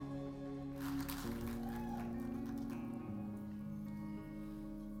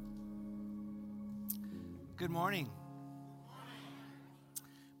Good morning.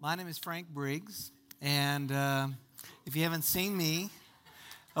 My name is Frank Briggs, and if you haven't seen me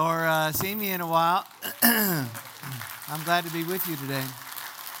or seen me in a while, I'm glad to be with you today.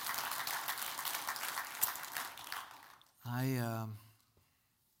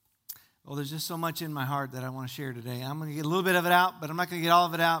 There's just so much in my heart that I want to share today. I'm going to get a little bit of it out, but I'm not going to get all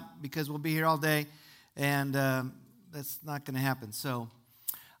of it out because we'll be here all day, and that's not going to happen. So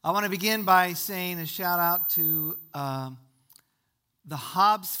I want to begin by saying a shout out to the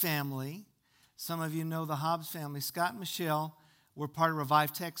Hobbs family. Some of you know the Hobbs family. Scott and Michelle were part of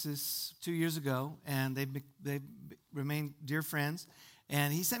Revive Texas 2 years ago, and they've remained dear friends.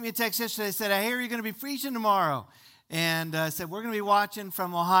 And he sent me a text yesterday. He said, I hear you're going to be preaching tomorrow. And said, we're going to be watching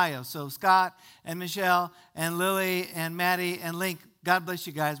from Ohio. So Scott and Michelle and Lily and Maddie and Link, God bless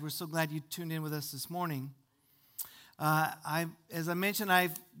you guys. We're so glad you tuned in with us this morning. As I mentioned,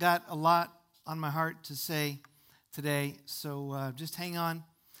 I've got a lot on my heart to say today. So just hang on.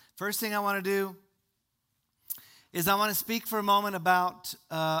 First thing I want to do is I want to speak for a moment about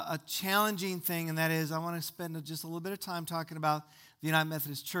a challenging thing, and that is I want to spend just a little bit of time talking about the United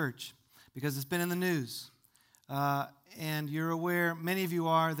Methodist Church because it's been in the news. And you're aware, many of you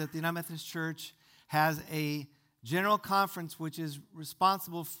are, that the United Methodist Church has a general conference which is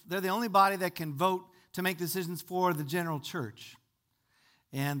responsible. They're the only body that can vote to make decisions for the general church.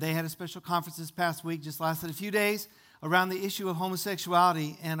 And they had a special conference this past week, just lasted a few days, around the issue of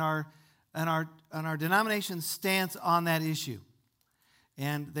homosexuality and our denomination's stance on that issue.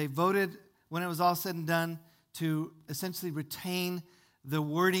 And they voted, when it was all said and done, to essentially retain the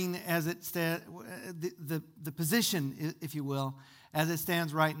wording as it stands, the position, if you will, as it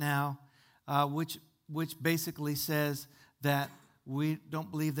stands right now, which basically says that we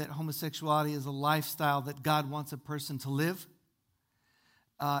don't believe that homosexuality is a lifestyle that God wants a person to live.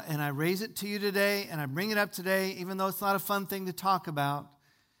 And I raise it to you today, and I bring it up today, even though it's not a fun thing to talk about,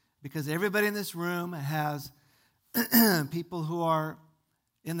 because everybody in this room has people who are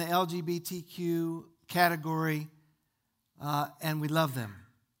in the LGBTQ category. And we love them,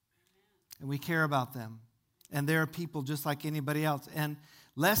 and we care about them, and they're people just like anybody else. And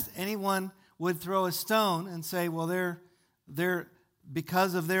lest anyone would throw a stone and say, well, they're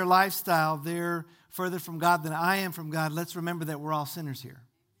because of their lifestyle, they're further from God than I am from God. Let's remember that we're all sinners here.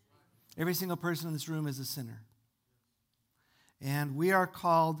 Every single person in this room is a sinner. And we are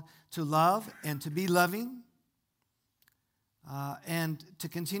called to love and to be loving, and to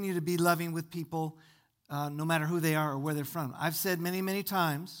continue to be loving with people no matter who they are or where they're from. I've said many, many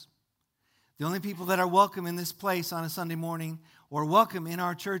times, the only people that are welcome in this place on a Sunday morning or welcome in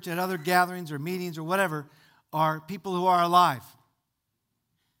our church at other gatherings or meetings or whatever are people who are alive.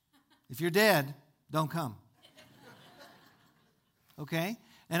 If you're dead, don't come. Okay?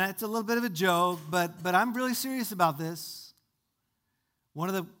 And it's a little bit of a joke, but I'm really serious about this. One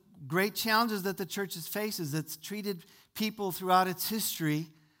of the great challenges that the church has faced is it's treated people throughout its history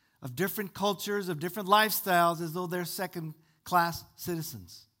of different cultures, of different lifestyles, as though they're second-class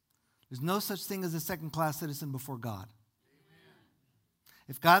citizens. There's no such thing as a second-class citizen before God. Amen.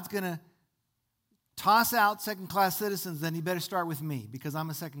 If God's going to toss out second-class citizens, then he better start with me, because I'm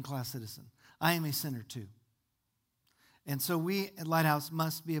a second-class citizen. I am a sinner too. And so we at Lighthouse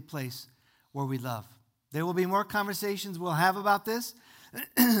must be a place where we love. There will be more conversations we'll have about this.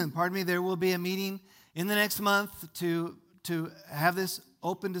 Pardon me, there will be a meeting in the next month to have this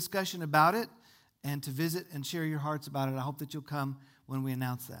open discussion about it and to visit and share your hearts about it. I hope that you'll come when we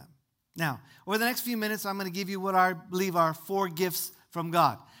announce that. Now, over the next few minutes, I'm going to give you what I believe are 4 gifts from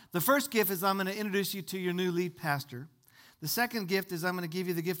God. The first gift is I'm going to introduce you to your new lead pastor. The second gift is I'm going to give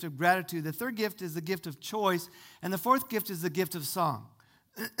you the gift of gratitude. The third gift is the gift of choice. And the fourth gift is the gift of song.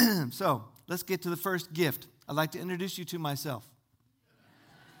 So, let's get to the first gift. I'd like to introduce you to myself.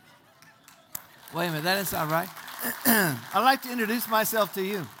 Wait a minute, that doesn't sound right. I'd like to introduce myself to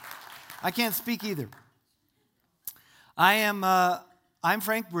you. I can't speak either. I'm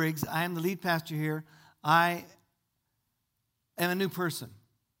Frank Briggs. I am the lead pastor here. I am a new person.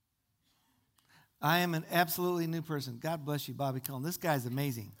 I am an absolutely new person. God bless you, Bobby Cohen. This guy's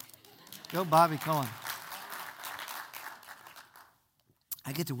amazing. Go, Bobby Cohen.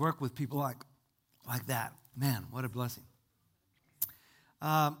 I get to work with people like that. Man, what a blessing.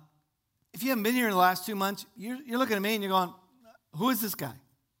 If you haven't been here in the last 2 months, you're looking at me and you're going, who is this guy?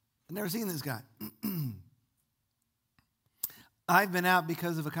 I've never seen this guy. I've been out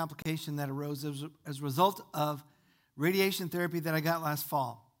because of a complication that arose as a result of radiation therapy that I got last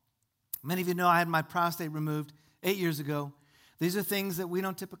fall. Many of you know I had my prostate removed 8 years ago. These are things that we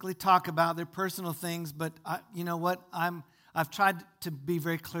don't typically talk about. They're personal things, but you know what? I've tried to be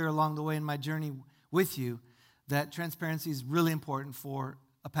very clear along the way in my journey with you that transparency is really important for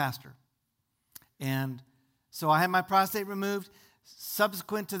a pastor. And so I had my prostate removed.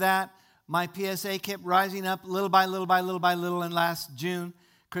 Subsequent to that, my PSA kept rising up little by little by little by little. And last June,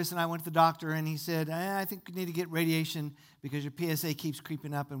 Chris and I went to the doctor, and he said, I think you need to get radiation because your PSA keeps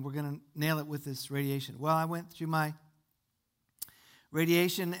creeping up, and we're going to nail it with this radiation. Well, I went through my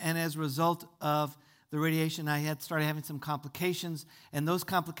radiation, and as a result of the radiation, I had started having some complications, and those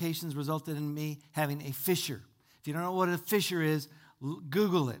complications resulted in me having a fissure. If you don't know what a fissure is,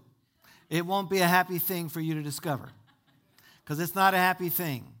 Google it. It won't be a happy thing for you to discover, because it's not a happy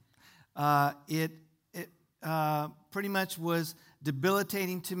thing. It pretty much was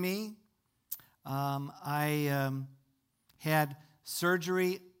debilitating to me. I had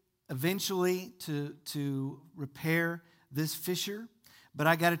surgery eventually to repair this fissure, but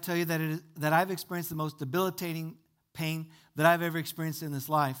I got to tell you that I've experienced the most debilitating pain that I've ever experienced in this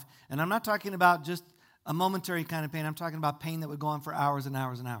life. And I'm not talking about just a momentary kind of pain. I'm talking about pain that would go on for hours and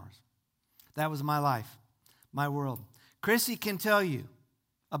hours and hours. That was my life, my world. Chrissy can tell you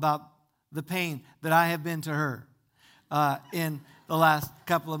about the pain that I have been to her in the last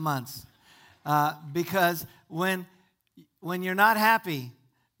couple of months. Because when you're not happy,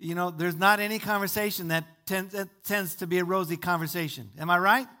 there's not any conversation that tends to be a rosy conversation. Am I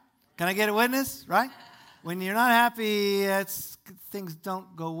right? Can I get a witness? Right? When you're not happy, things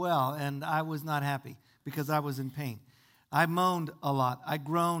don't go well. And I was not happy because I was in pain. I moaned a lot. I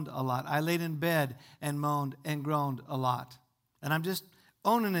groaned a lot. I laid in bed and moaned and groaned a lot. And I'm just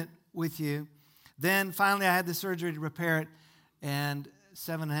owning it with you. Then finally I had the surgery to repair it. And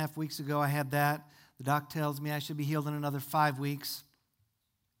 7.5 weeks ago I had that. The doc tells me I should be healed in another 5 weeks.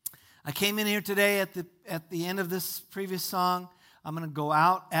 I came in here today at the end of this previous song. I'm going to go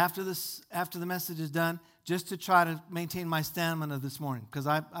out after the message is done just to try to maintain my stamina this morning, because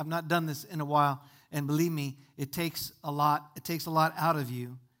I've not done this in a while. And believe me, it takes a lot. It takes a lot out of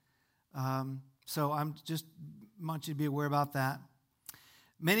you. So I'm just want you to be aware about that.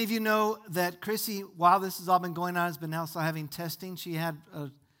 Many of you know that Chrissy, while this has all been going on, has been also having testing. She had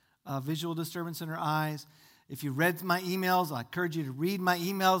a visual disturbance in her eyes. If you read my emails, I encourage you to read my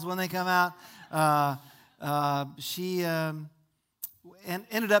emails when they come out. She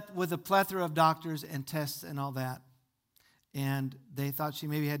ended up with a plethora of doctors and tests and all that. And they thought she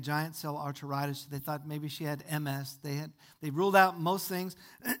maybe had giant cell arteritis. They thought maybe she had MS. They ruled out most things,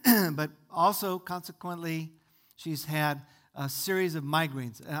 but also consequently, she's had a series of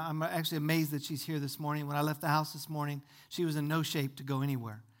migraines. I'm actually amazed that she's here this morning. When I left the house this morning, she was in no shape to go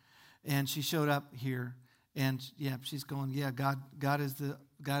anywhere, and she showed up here. And she's going, God is the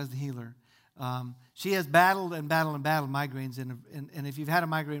healer. She has battled migraines, and if you've had a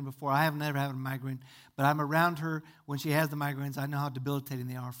migraine before, I have never had a migraine, but I'm around her when she has the migraines. I know how debilitating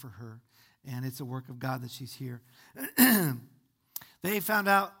they are for her, and it's a work of God that she's here. They found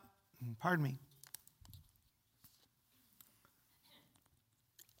out, pardon me,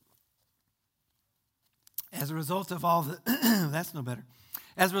 as a result of all the, that's no better.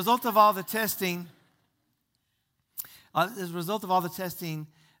 As a result of all the testing,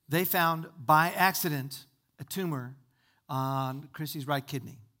 they found by accident a tumor on Chrissy's right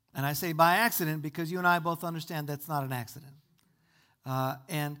kidney. And I say by accident because you and I both understand that's not an accident.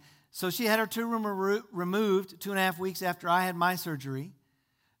 And so she had her tumor removed 2.5 weeks after I had my surgery.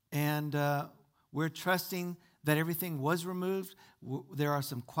 And we're trusting that everything was removed. There are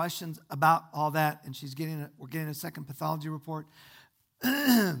some questions about all that. And we're getting a second pathology report.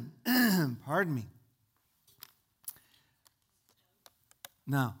 Pardon me.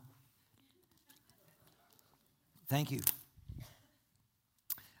 No. Thank you.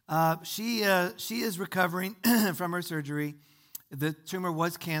 She is recovering from her surgery. The tumor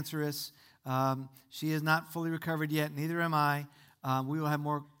was cancerous. She is not fully recovered yet. Neither am I. We will have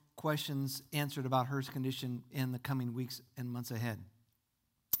more questions answered about her condition in the coming weeks and months ahead.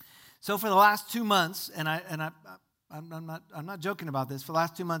 So for the last 2 months, I'm not joking about this. For the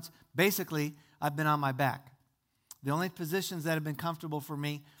last 2 months, basically, I've been on my back. The only positions that have been comfortable for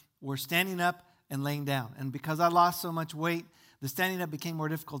me were standing up and laying down. And because I lost so much weight, the standing up became more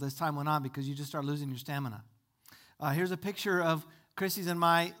difficult as time went on because you just start losing your stamina. Here's a picture of Chrissy's and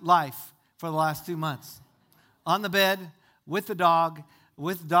my life for the last 2 months. On the bed, with the dog,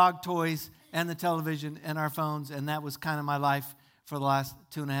 with dog toys, and the television and our phones. And that was kind of my life for the last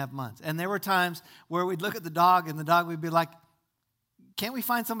 2.5 months. And there were times where we'd look at the dog and the dog would be like, can't we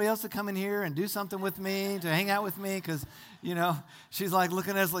find somebody else to come in here and do something with me, to hang out with me? Because, she's like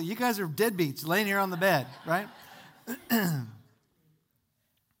looking at us like, you guys are deadbeats laying here on the bed, right?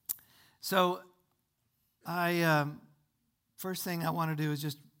 So first thing I want to do is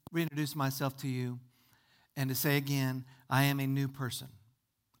just reintroduce myself to you. and to say again, I am a new person.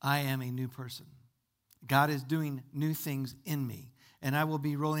 I am a new person. God is doing new things in me. And I will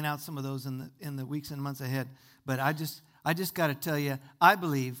be rolling out some of those in the weeks and months ahead. But I just got to tell you, I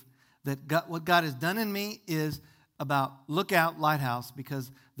believe that what God has done in me is about look out, Lighthouse,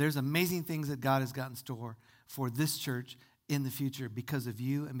 because there's amazing things that God has got in store for this church in the future because of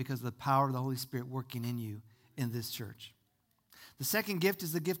you and because of the power of the Holy Spirit working in you in this church. The second gift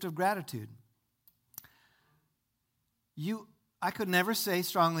is the gift of gratitude. I could never say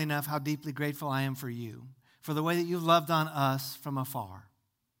strongly enough how deeply grateful I am for you, for the way that you've loved on us from afar.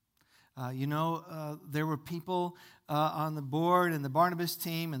 There were people on the board and the Barnabas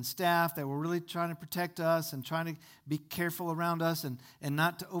team and staff that were really trying to protect us and trying to be careful around us and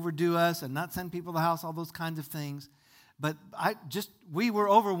not to overdo us and not send people to the house, all those kinds of things. But we were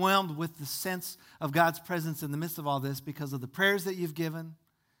overwhelmed with the sense of God's presence in the midst of all this because of the prayers that you've given,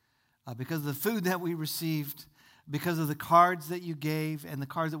 because of the food that we received, because of the cards that you gave and the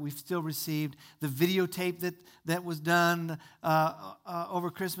cards that we've still received. The videotape that was done over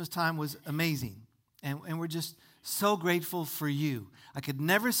Christmas time was amazing. And we're just so grateful for you. I could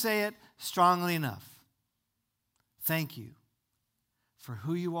never say it strongly enough. Thank you for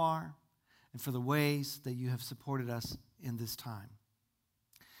who you are and for the ways that you have supported us in this time.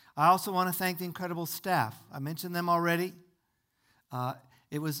 I also want to thank the incredible staff. I mentioned them already.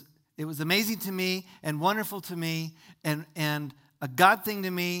 It was amazing to me and wonderful to me and a God thing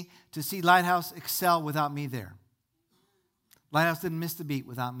to me to see Lighthouse excel without me there. Lighthouse didn't miss the beat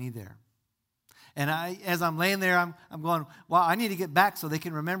without me there. And as I'm laying there, I'm going, wow, I need to get back so they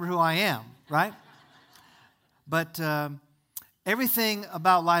can remember who I am, right? But everything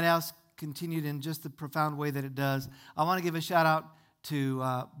about Lighthouse continued in just the profound way that it does. I want to give a shout out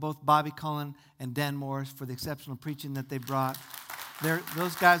to both Bobby Cullen and Dan Morris for the exceptional preaching that they brought.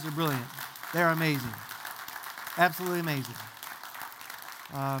 Those guys are brilliant. They're amazing. Absolutely amazing.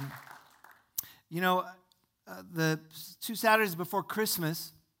 The 2 Saturdays before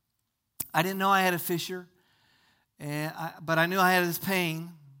Christmas, I didn't know I had a fissure, but I knew I had this pain.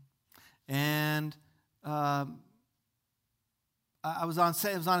 And it was on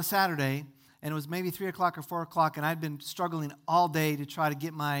a Saturday, and it was maybe 3 o'clock or 4 o'clock, and I'd been struggling all day to try to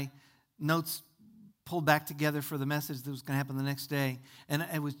get my notes pulled back together for the message that was going to happen the next day. And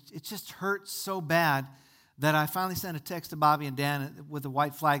it just hurt so bad that I finally sent a text to Bobby and Dan with a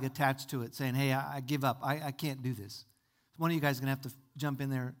white flag attached to it saying, hey, I give up. I can't do this. One of you guys is going to have to jump in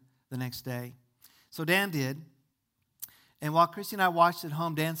there the next day. So Dan did. And while Christy and I watched at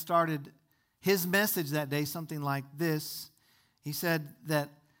home, Dan started his message that day, something like this. He explained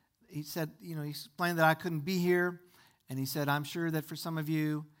that I couldn't be here. And he said, I'm sure that for some of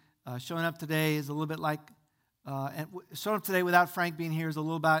you, showing up today is a little bit like, showing up today without Frank being here is a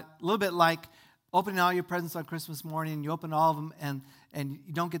little bit like opening all your presents on Christmas morning, and you open all of them, and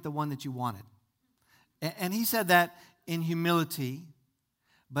you don't get the one that you wanted. And he said that in humility,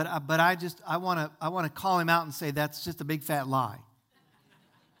 but I want to call him out and say that's just a big fat lie,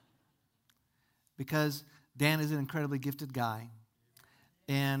 because Dan is an incredibly gifted guy,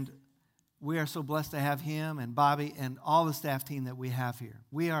 and we are so blessed to have him and Bobby and all the staff team that we have here.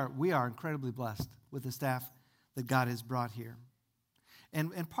 We are incredibly blessed with the staff that God has brought here.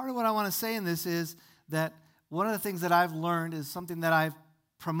 And part of what I want to say in this is that one of the things that I've learned is something that I've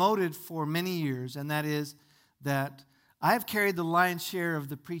promoted for many years, and that is that I have carried the lion's share of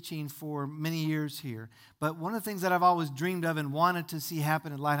the preaching for many years here. But one of the things that I've always dreamed of and wanted to see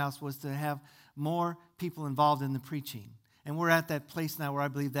happen at Lighthouse was to have more people involved in the preaching. And we're at that place now where I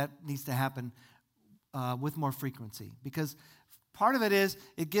believe that needs to happen with more frequency. Because part of it is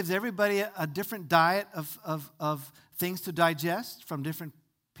it gives everybody a different diet of things to digest from different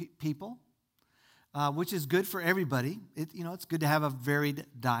people, which is good for everybody. It's good to have a varied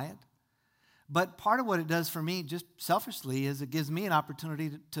diet. But part of what it does for me, just selfishly, is it gives me an opportunity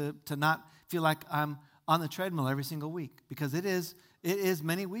to not feel like I'm on the treadmill every single week. Because it is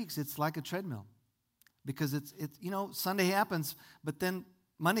many weeks. It's like a treadmill. Because it's Sunday happens, but then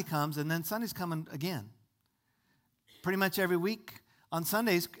Monday comes, and then Sunday's coming again. Pretty much every week on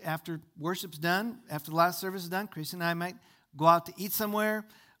Sundays, after worship's done, after the last service is done, Christy and I might go out to eat somewhere.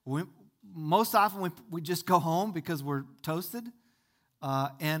 Most often we just go home because we're toasted.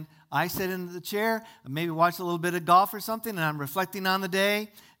 And I sit in the chair, maybe watch a little bit of golf or something, and I'm reflecting on the day.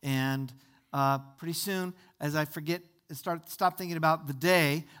 And pretty soon, as I stop thinking about the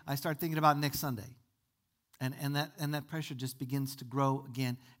day, I start thinking about next Sunday. And that pressure just begins to grow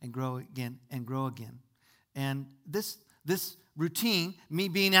again and grow again and grow again. And this routine, me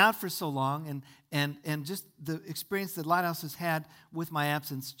being out for so long, and just the experience that Lighthouse has had with my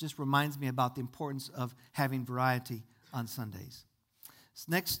absence just reminds me about the importance of having variety on Sundays. So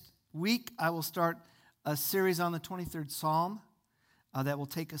next week, I will start a series on the 23rd Psalm that will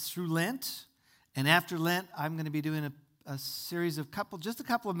take us through Lent. And after Lent, I'm going to be doing a series of just a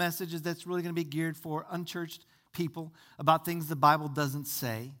couple of messages that's really going to be geared for unchurched people about things the Bible doesn't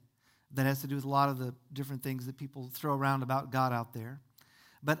say. That has to do with a lot of the different things that people throw around about God out there.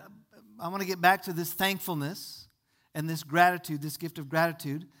 But I want to get back to this thankfulness and this gratitude, this gift of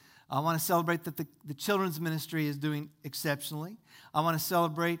gratitude. I want to celebrate that the children's ministry is doing exceptionally. I want to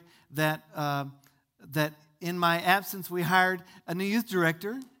celebrate that that in my absence we hired a new youth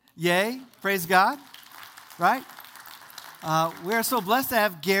director. Yay, praise God, right? We are so blessed to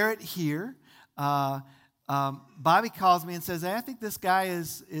have Garrett here. Bobby calls me and says, hey, I think this guy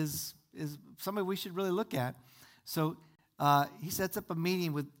is somebody we should really look at. So he sets up a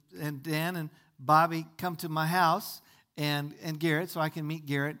meeting and Dan and Bobby come to my house and Garrett, so I can meet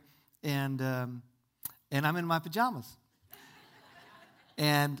Garrett, and I'm in my pajamas.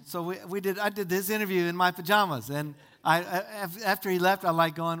 And so I did this interview in my pajamas, and after he left, I'm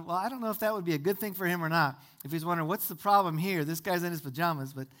like going, well, I don't know if that would be a good thing for him or not. If he's wondering, what's the problem here? This guy's in his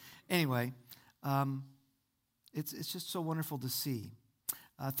pajamas. But anyway, it's just so wonderful to see.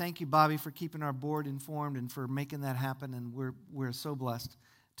 Thank you, Bobby, for keeping our board informed and for making that happen. And we're so blessed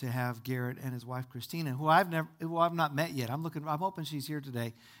to have Garrett and his wife Christina, who I've not met yet. I'm hoping she's here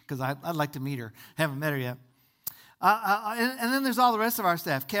today because I'd like to meet her. Haven't met her yet. And then there's all the rest of our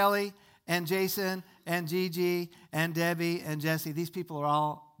staff: Kelly and Jason and Gigi and Debbie and Jesse. These people are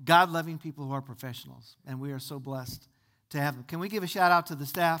all God-loving people who are professionals, and we are so blessed to have them. Can we give a shout out to the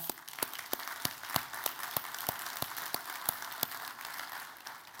staff?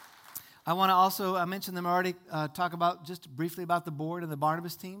 I want to also, I mentioned them already, talk about just briefly about the board and the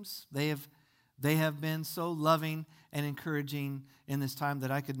Barnabas teams. They have been so loving and encouraging in this time that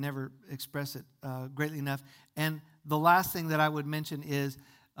I could never express it greatly enough. And the last thing that I would mention is,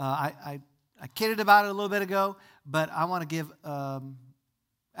 I kidded about it a little bit ago, but I want to give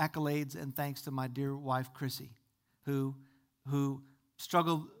accolades and thanks to my dear wife, Chrissy, who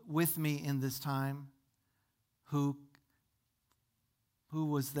struggled with me in this time, who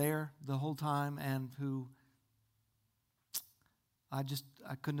was there the whole time, and who I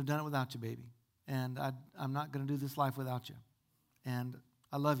couldn't have done it without you, baby. And I'm not going to do this life without you. And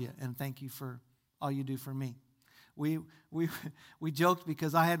I love you, and thank you for all you do for me. We joked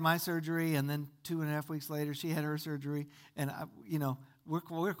because I had my surgery, and then 2.5 weeks later she had her surgery, and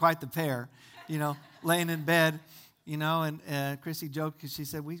we're quite the pair, laying in bed, and Chrissy joked because she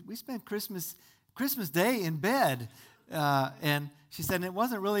said we spent Christmas Day in bed, and she said it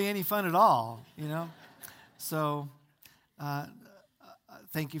wasn't really any fun at all, So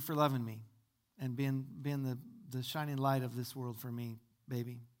thank you for loving me and being the shining light of this world for me,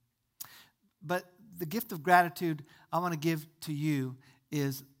 baby. But the gift of gratitude I want to give to you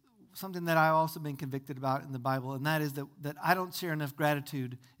is something that I've also been convicted about in the Bible, and that is that I don't share enough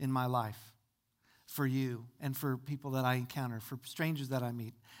gratitude in my life for you and for people that I encounter, for strangers that I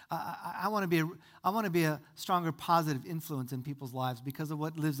meet. I want to be a stronger positive influence in people's lives because of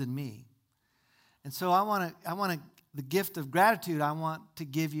what lives in me. And so the gift of gratitude I want to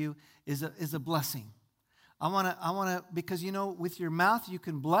give you is a blessing. I want to because with your mouth you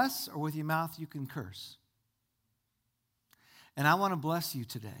can bless, or with your mouth you can curse. And I want to bless you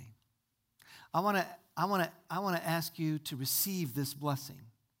today. I want to ask you to receive this blessing.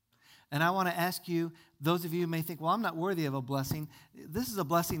 And I want to ask you, those of you who may think, well, I'm not worthy of a blessing. This is a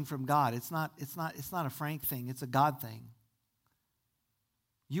blessing from God. It's not a Frank thing. It's a God thing.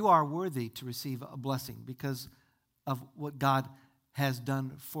 You are worthy to receive a blessing because of what God has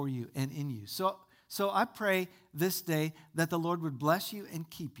done for you and in you. So I pray this day that the Lord would bless you and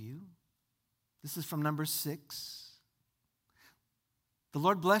keep you. This is from Numbers 6. The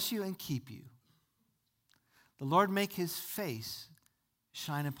Lord bless you and keep you. The Lord make his face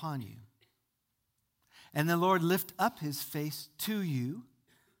shine upon you. And the Lord lift up his face to you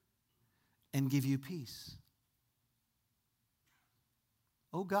and give you peace.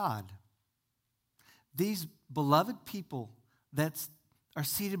 Oh God, these beloved people that are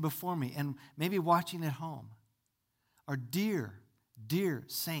seated before me and maybe watching at home are dear, dear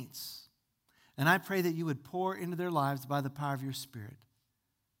saints. And I pray that you would pour into their lives by the power of your Spirit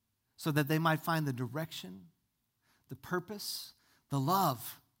so that they might find the direction, the purpose, the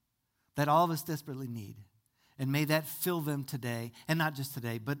love that all of us desperately need. And may that fill them today, and not just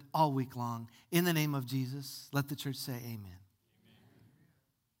today, but all week long. In the name of Jesus, let the church say amen.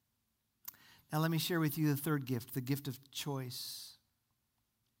 Now let me share with you the third gift, the gift of choice.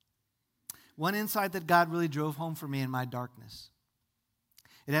 One insight that God really drove home for me in my darkness.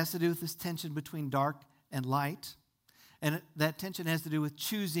 It has to do with this tension between dark and light. And that tension has to do with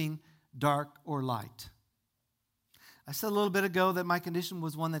choosing dark or light. I said a little bit ago that my condition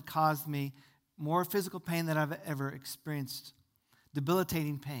was one that caused me more physical pain than I've ever experienced.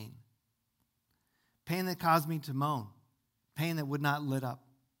 Debilitating pain. Pain that caused me to moan. Pain that would not let up.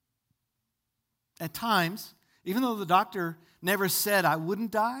 At times, even though the doctor never said I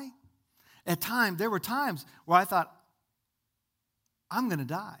wouldn't die, there were times where I thought, I'm going to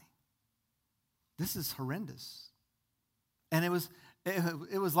die. This is horrendous. And it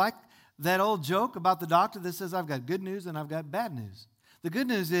was like that old joke about the doctor that says, I've got good news and I've got bad news. The good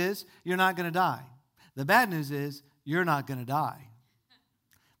news is you're not going to die. The bad news is you're not going to die.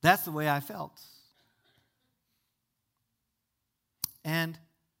 That's the way I felt. And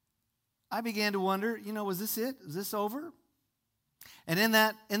I began to wonder, was this it? Is this over? And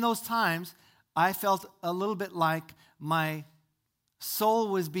in those times, I felt a little bit like my soul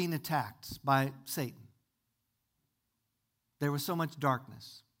was being attacked by Satan. There was so much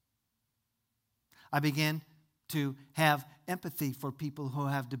darkness. I began to have empathy for people who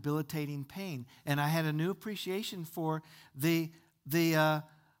have debilitating pain. And I had a new appreciation for the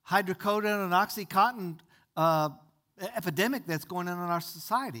hydrocodone and OxyContin epidemic that's going on in our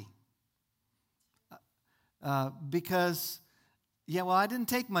society. Because, I didn't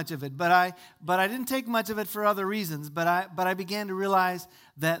take much of it, but I didn't take much of it for other reasons. But I began to realize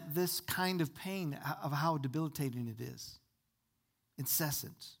that this kind of pain, of how debilitating it is,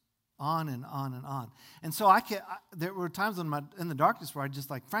 incessant, on and on and on. And so there were times in the darkness where I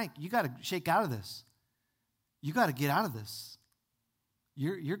just like, Frank, you got to shake out of this. You got to get out of this.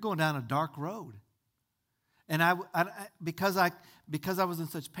 You're going down a dark road. And because I was in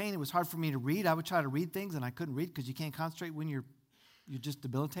such pain, it was hard for me to read. I would try to read things, and I couldn't read because you can't concentrate when you're just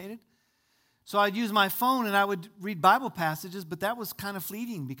debilitated. So I'd use my phone, and I would read Bible passages, but that was kind of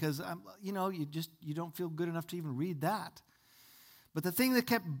fleeting because you don't feel good enough to even read that. But the thing that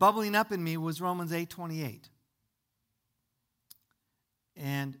kept bubbling up in me was Romans 8:28.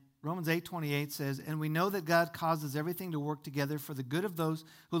 And Romans 8:28 says, "And we know that God causes everything to work together for the good of those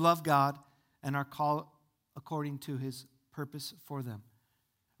who love God and are called according to his purpose for them."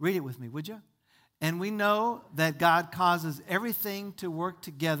 Read it with me, would you? And we know that God causes everything to work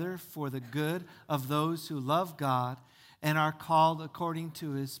together for the good of those who love God and are called according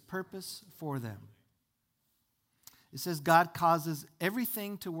to his purpose for them. It says God causes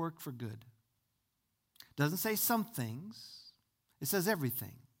everything to work for good. It doesn't say some things. It says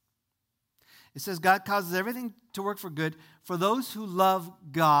everything. It says God causes everything to work for good for those who love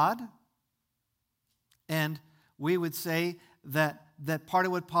God. And we would say that part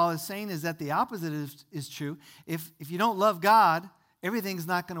of what Paul is saying is that the opposite is true. If you don't love God, everything's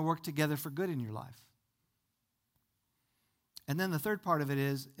not going to work together for good in your life. And then the third part of it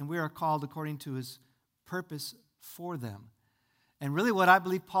is, and we are called according to his purpose for them. And really what I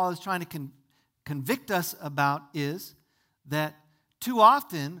believe Paul is trying to convict us about is that too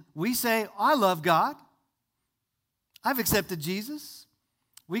often we say, I love God. I've accepted Jesus.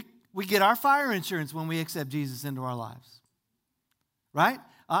 We get our fire insurance when we accept Jesus into our lives. Right?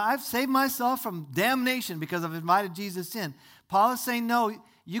 I've saved myself from damnation because I've invited Jesus in. Paul is saying, no,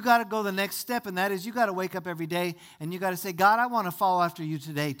 you got to go the next step, and that is you got to wake up every day and you got to say, God, I want to follow after you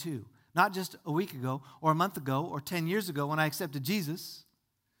today too. Not just a week ago or a month ago or 10 years ago when I accepted Jesus.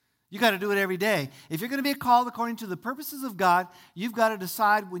 You got to do it every day. If you're going to be called according to the purposes of God, you've got to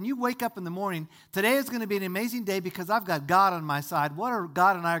decide when you wake up in the morning, today is going to be an amazing day because I've got God on my side. What are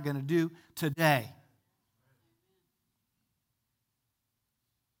God and I going to do today?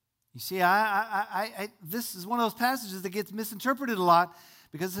 You see, this is one of those passages that gets misinterpreted a lot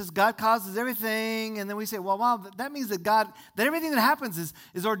because it says God causes everything, and then we say, well, wow, that means that everything that happens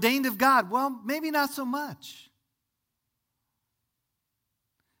is ordained of God. Well, maybe not so much.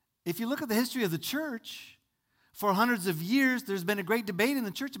 If you look at the history of the church, for hundreds of years, there's been a great debate in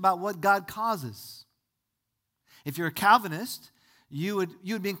the church about what God causes. If you're a Calvinist, you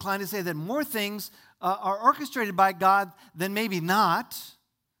would be inclined to say that more things are orchestrated by God than maybe not.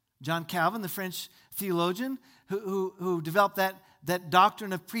 John Calvin, the French theologian, who developed that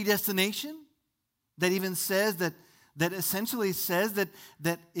doctrine of predestination, that even says that essentially says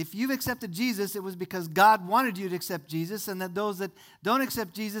that if you've accepted Jesus, it was because God wanted you to accept Jesus, and that those that don't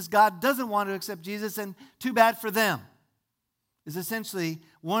accept Jesus, God doesn't want to accept Jesus, and too bad for them, is essentially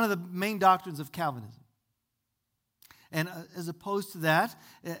one of the main doctrines of Calvinism. And as opposed to that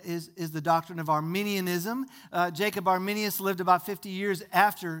is the doctrine of Arminianism. Jacob Arminius lived about 50 years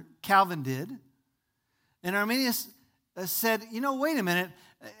after Calvin did. And Arminius said, wait a minute.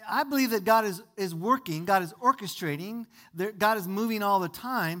 I believe that God is working, God is orchestrating, God is moving all the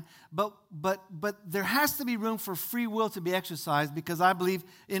time, but there has to be room for free will to be exercised because I believe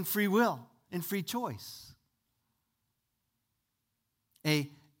in free will, in free choice. A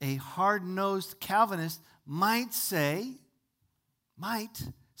hard-nosed Calvinist might say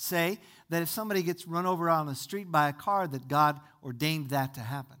that if somebody gets run over on the street by a car, that God ordained that to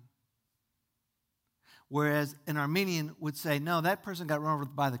happen. Whereas an Arminian would say, no, that person got run over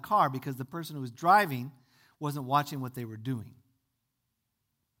by the car because the person who was driving wasn't watching what they were doing.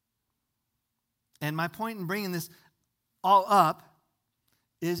 And my point in bringing this all up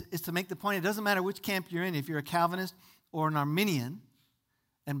is to make the point, it doesn't matter which camp you're in, if you're a Calvinist or an Arminian.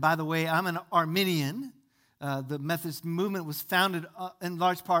 And by the way, I'm an Arminian. The Methodist movement was founded in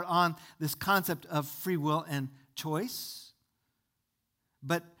large part on this concept of free will and choice.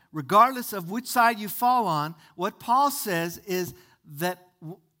 But regardless of which side you fall on, what Paul says is that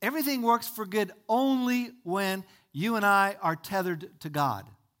everything works for good only when you and I are tethered to God.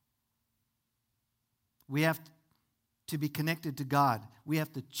 We have to be connected to God. We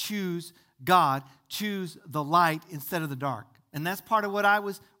have to choose God, choose the light instead of the dark. And that's part of what I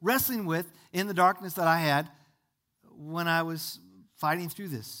was wrestling with in the darkness that I had when I was fighting through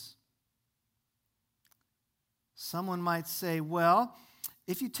this. Someone might say, well,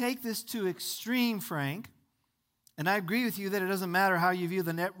 if you take this to extreme, Frank, and I agree with you that it doesn't matter how you view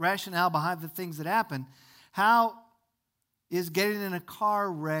the net rationale behind the things that happen, how is getting in a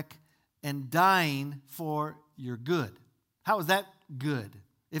car wreck and dying for your good? How is that good?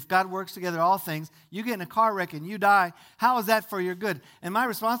 If God works together all things, you get in a car wreck and you die, how is that for your good? And my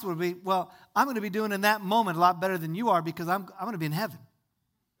response would be, well, I'm going to be doing in that moment a lot better than you are because I'm going to be in heaven.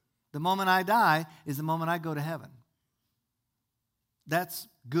 The moment I die is the moment I go to heaven. That's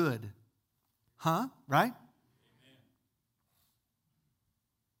good. Huh? Right? Amen.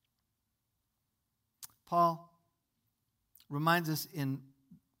 Paul reminds us a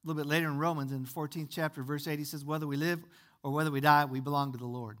little bit later in Romans, in the 14th chapter, verse 8, he says, whether we live or whether we die, we belong to the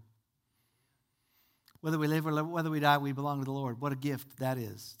Lord. Whether we live or whether we die, we belong to the Lord. What a gift that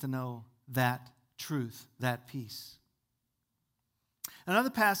is to know that truth, that peace. Another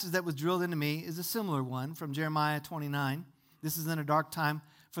passage that was drilled into me is a similar one from Jeremiah 29. This is in a dark time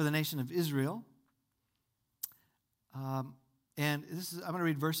for the nation of Israel. And I'm going to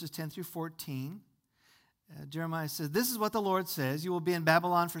read verses 10 through 14. Jeremiah says, this is what the Lord says, you will be in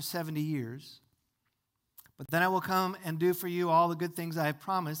Babylon for 70 years. But then I will come and do for you all the good things I have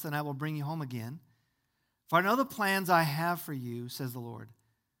promised, and I will bring you home again. For I know the plans I have for you, says the Lord.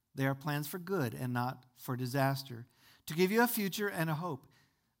 They are plans for good and not for disaster, to give you a future and a hope.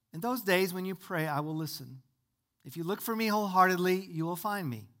 In those days when you pray, I will listen. If you look for me wholeheartedly, you will find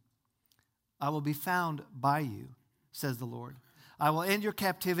me. I will be found by you, says the Lord. I will end your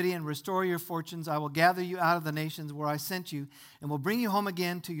captivity and restore your fortunes. I will gather you out of the nations where I sent you and will bring you home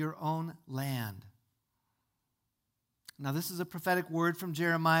again to your own land. Now, this is a prophetic word from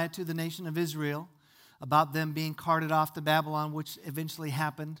Jeremiah to the nation of Israel about them being carted off to Babylon, which eventually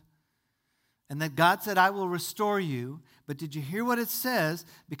happened. And that God said, I will restore you. But did you hear what it says?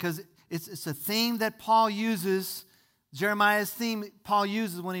 Because it's a theme that Paul uses, Jeremiah's theme Paul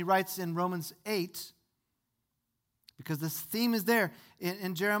uses when he writes in Romans 8. Because this theme is there.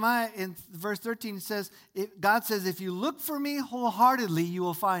 In Jeremiah, in verse 13, it says, God says, if you look for me wholeheartedly, you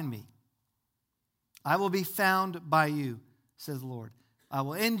will find me. I will be found by you, says the Lord. I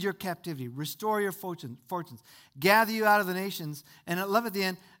will end your captivity, restore your fortunes, gather you out of the nations, and I love at the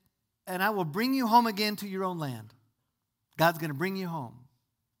end, and I will bring you home again to your own land. God's going to bring you home.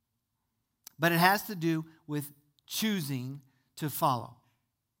 But it has to do with choosing to follow.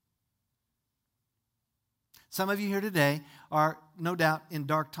 Some of you here today are no doubt in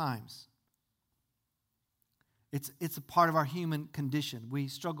dark times. It's a part of our human condition. We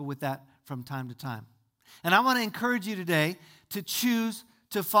struggle with that from time to time. And I want to encourage you today to choose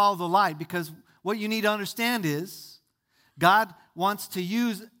to follow the light, because what you need to understand is God wants to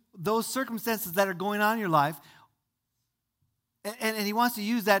use those circumstances that are going on in your life, and He wants to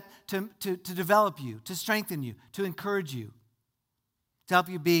use that to develop you, to strengthen you, to encourage you, to help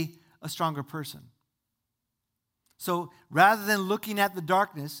you be a stronger person. So rather than looking at the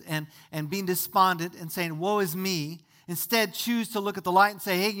darkness and being despondent and saying, woe is me, instead choose to look at the light and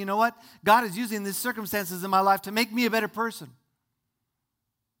say, hey, you know what? God is using these circumstances in my life to make me a better person.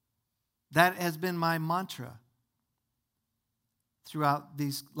 That has been my mantra throughout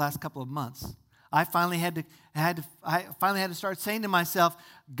these last couple of months. I finally had to start saying to myself,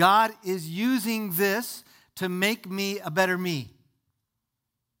 God is using this to make me a better me.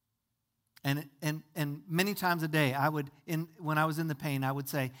 And many times a day, when I was in the pain, I would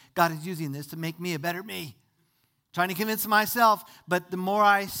say, God is using this to make me a better me. Trying to convince myself, but the more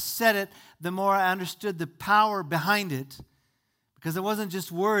I said it, the more I understood the power behind it. Because it wasn't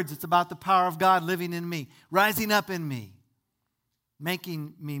just words, it's about the power of God living in me, rising up in me,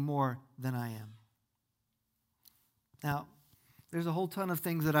 making me more than I am. Now, there's a whole ton of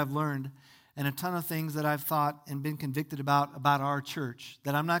things that I've learned and a ton of things that I've thought and been convicted about our church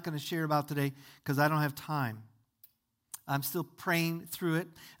that I'm not going to share about today because I don't have time. I'm still praying through it,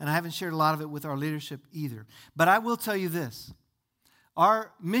 and I haven't shared a lot of it with our leadership either. But I will tell you this.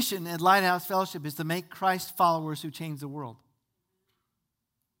 Our mission at Lighthouse Fellowship is to make Christ followers who change the world.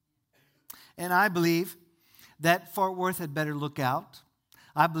 And I believe that Fort Worth had better look out.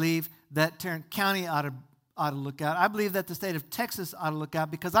 I believe that Tarrant County ought to look out. I believe that the state of Texas ought to look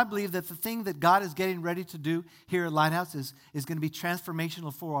out because I believe that the thing that God is getting ready to do here at Lighthouse is going to be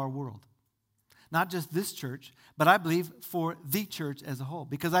transformational for our world. Not just this church, but I believe for the church as a whole,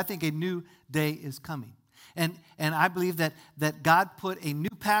 because I think a new day is coming. And I believe that God put a new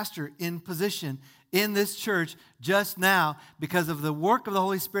pastor in position in this church just now because of the work of the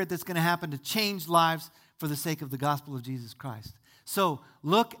Holy Spirit that's going to happen to change lives for the sake of the gospel of Jesus Christ. So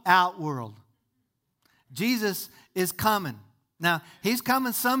look out, world. Jesus is coming. Now, he's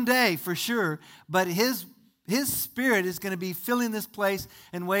coming someday for sure, but his Spirit is going to be filling this place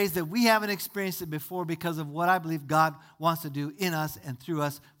in ways that we haven't experienced it before because of what I believe God wants to do in us and through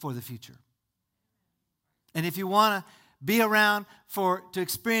us for the future. And if you want to be around to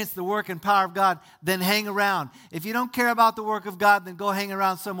experience the work and power of God, then hang around. If you don't care about the work of God, then go hang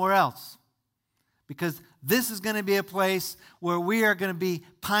around somewhere else. Because this is going to be a place where we are going to be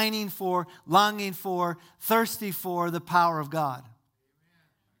pining for, longing for, thirsty for the power of God.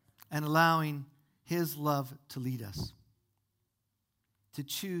 And allowing His love to lead us. To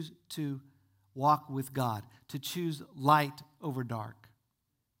choose to walk with God. To choose light over dark.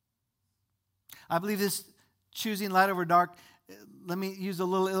 I believe this choosing light over dark, let me use a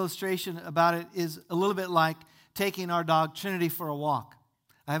little illustration about it, is a little bit like taking our dog Trinity for a walk.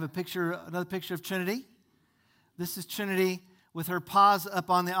 I have another picture of Trinity. This is Trinity with her paws up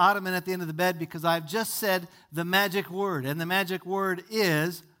on the ottoman at the end of the bed because I've just said the magic word, and the magic word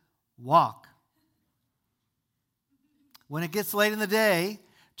is walk. When it gets late in the day,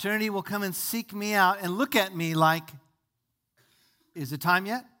 Trinity will come and seek me out and look at me like, is it time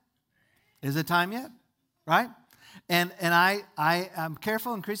yet? Is it time yet? Right? And I'm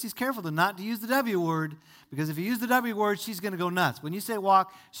careful, and Christy's careful not to use the W word, because if you use the W word, she's going to go nuts. When you say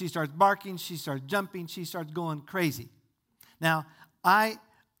walk, she starts barking, she starts jumping, she starts going crazy. Now, I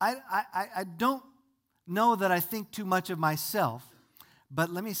don't know that I think too much of myself, but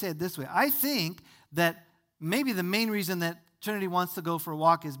let me say it this way. I think that maybe the main reason that Trinity wants to go for a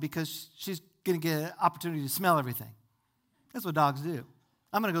walk is because she's going to get an opportunity to smell everything. That's what dogs do.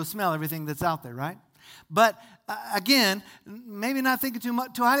 I'm going to go smell everything that's out there, right? But again, maybe not thinking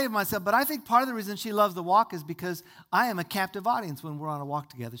too highly of myself, but I think part of the reason she loves the walk is because I am a captive audience when we're on a walk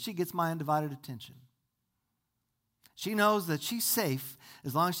together. She gets my undivided attention. She knows that she's safe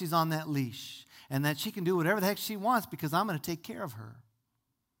as long as she's on that leash, and that she can do whatever the heck she wants because I'm going to take care of her.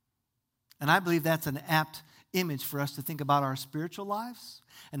 And I believe that's an apt image for us to think about our spiritual lives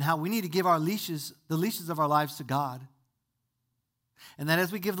and how we need to give the leashes of our lives to God. And that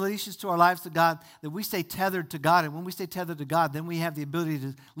as we give the leashes to our lives to God, that we stay tethered to God. And when we stay tethered to God, then we have the ability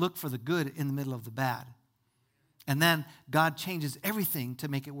to look for the good in the middle of the bad. And then God changes everything to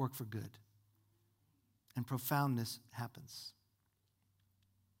make it work for good. And profoundness happens.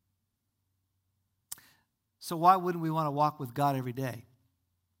 So why wouldn't we want to walk with God every day?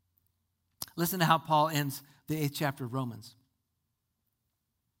 Listen to how Paul ends the 8th chapter of Romans.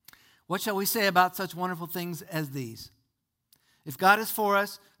 What shall we say about such wonderful things as these? If God is for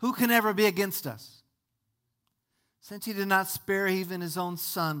us, who can ever be against us? Since He did not spare even His own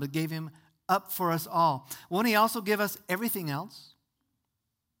Son, but gave Him up for us all, won't He also give us everything else?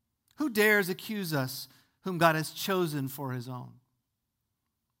 Who dares accuse us whom God has chosen for His own?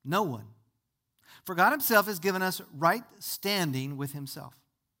 No one. For God Himself has given us right standing with Himself.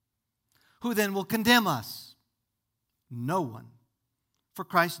 Who then will condemn us? No one. For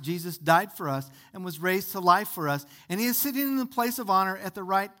Christ Jesus died for us and was raised to life for us, and He is sitting in the place of honor at the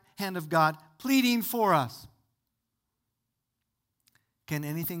right hand of God, pleading for us. Can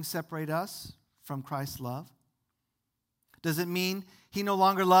anything separate us from Christ's love? Does it mean He no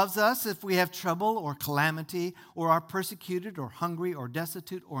longer loves us if we have trouble or calamity, or are persecuted or hungry or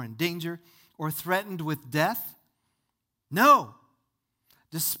destitute or in danger, or threatened with death? No.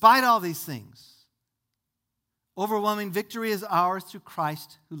 Despite all these things, overwhelming victory is ours through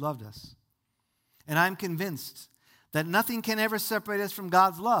Christ who loved us. And I'm convinced that nothing can ever separate us from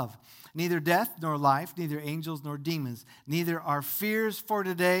God's love. Neither death nor life, neither angels nor demons, neither our fears for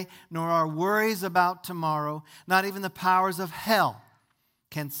today nor our worries about tomorrow, not even the powers of hell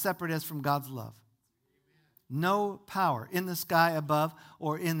can separate us from God's love. No power in the sky above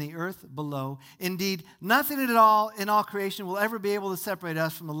or in the earth below. Indeed, nothing at all in all creation will ever be able to separate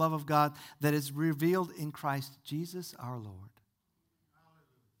us from the love of God that is revealed in Christ Jesus our Lord.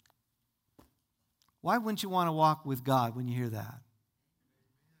 Why wouldn't you want to walk with God when you hear that?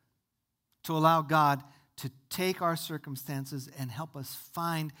 To allow God to take our circumstances and help us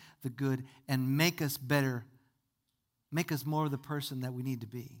find the good and make us better, make us more of the person that we need to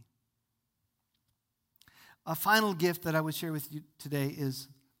be. A final gift that I would share with you today is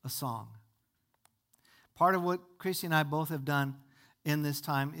a song. Part of what Christy and I both have done in this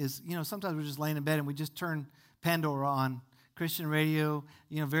time is, sometimes we're just laying in bed and we just turn Pandora on, Christian radio,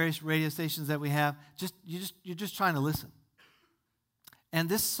 various radio stations that we have. You're just trying to listen. And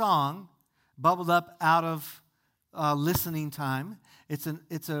this song bubbled up out of listening time. It's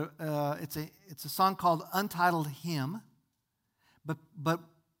a song called Untitled Hymn. But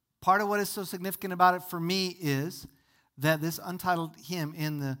part of what is so significant about it for me is that this untitled hymn,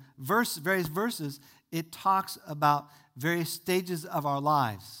 in the various verses, it talks about various stages of our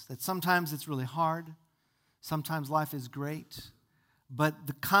lives. That sometimes it's really hard, sometimes life is great, but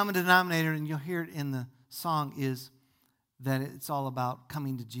the common denominator, and you'll hear it in the song, is that it's all about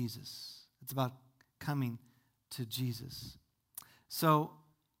coming to Jesus. It's about coming to Jesus. So,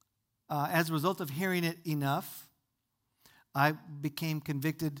 as a result of hearing it enough, I became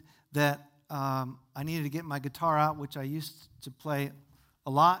convicted that I needed to get my guitar out, which I used to play a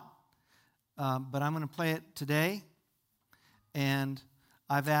lot, but I'm going to play it today. And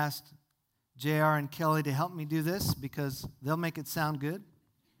I've asked JR and Kelly to help me do this because they'll make it sound good.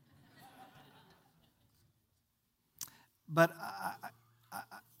 But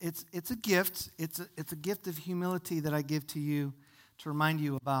it's a gift. It's a gift of humility that I give to you to remind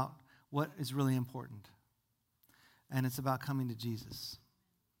you about what is really important. And it's about coming to Jesus.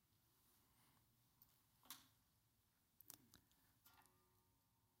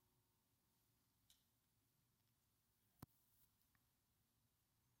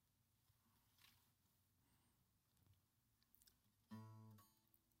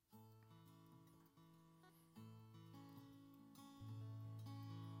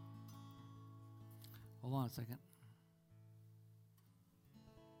 Hold on a second.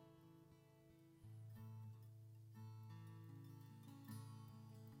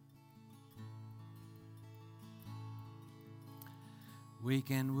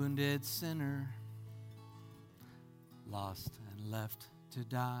 Weak and wounded sinner, lost and left to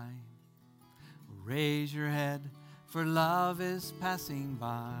die. Raise your head, for love is passing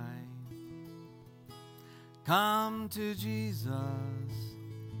by. Come to Jesus,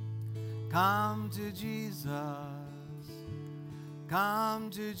 come to Jesus,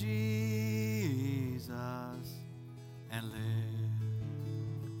 come to Jesus and live.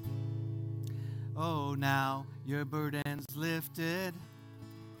 Oh, now your burden's lifted,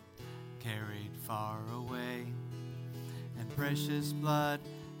 carried far away, and precious blood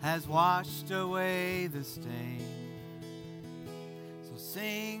has washed away the stain. So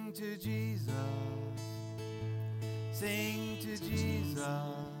sing to Jesus, sing to Jesus,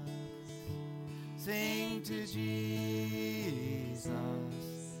 sing to Jesus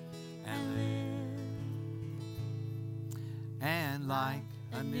and live. And like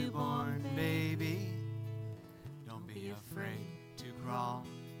a newborn baby, don't be afraid to crawl.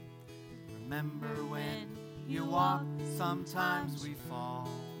 Remember when you walk, sometimes we fall.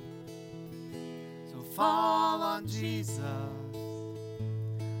 So fall on Jesus,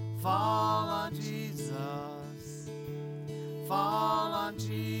 fall on Jesus, fall on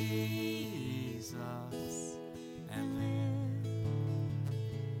Jesus and live.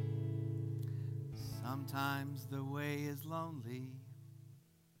 Sometimes the way is lonely,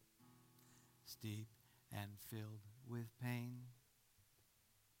 steep and filled with pain.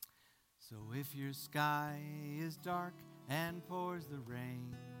 So if your sky is dark and pours the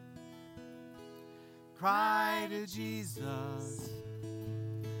rain, cry to Jesus,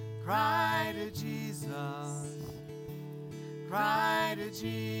 cry to Jesus, cry to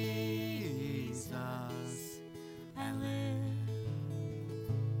Jesus and live.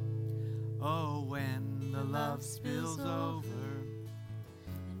 Oh, when the love spills over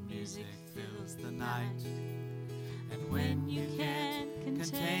and music fills the night, and when you can't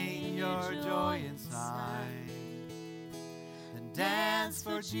contain your joy inside. Then dance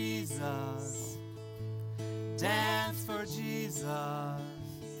for Jesus. Dance for Jesus.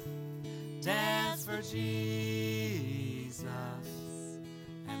 Dance for Jesus.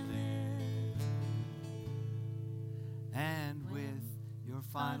 And live. And with your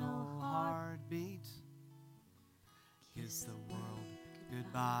final heartbeat, kiss the world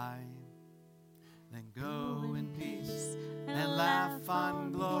goodbye. Then go in peace and laugh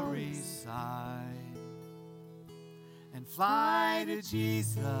on glory's side. And fly to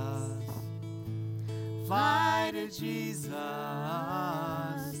Jesus. Fly to Jesus.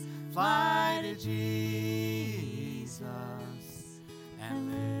 Fly to Jesus.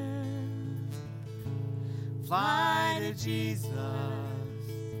 And live. Fly to Jesus.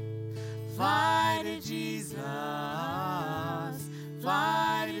 Fly to Jesus.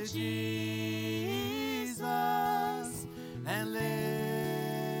 Fly to Jesus. And live.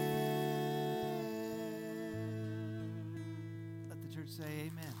 Let the church say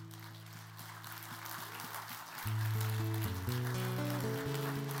amen.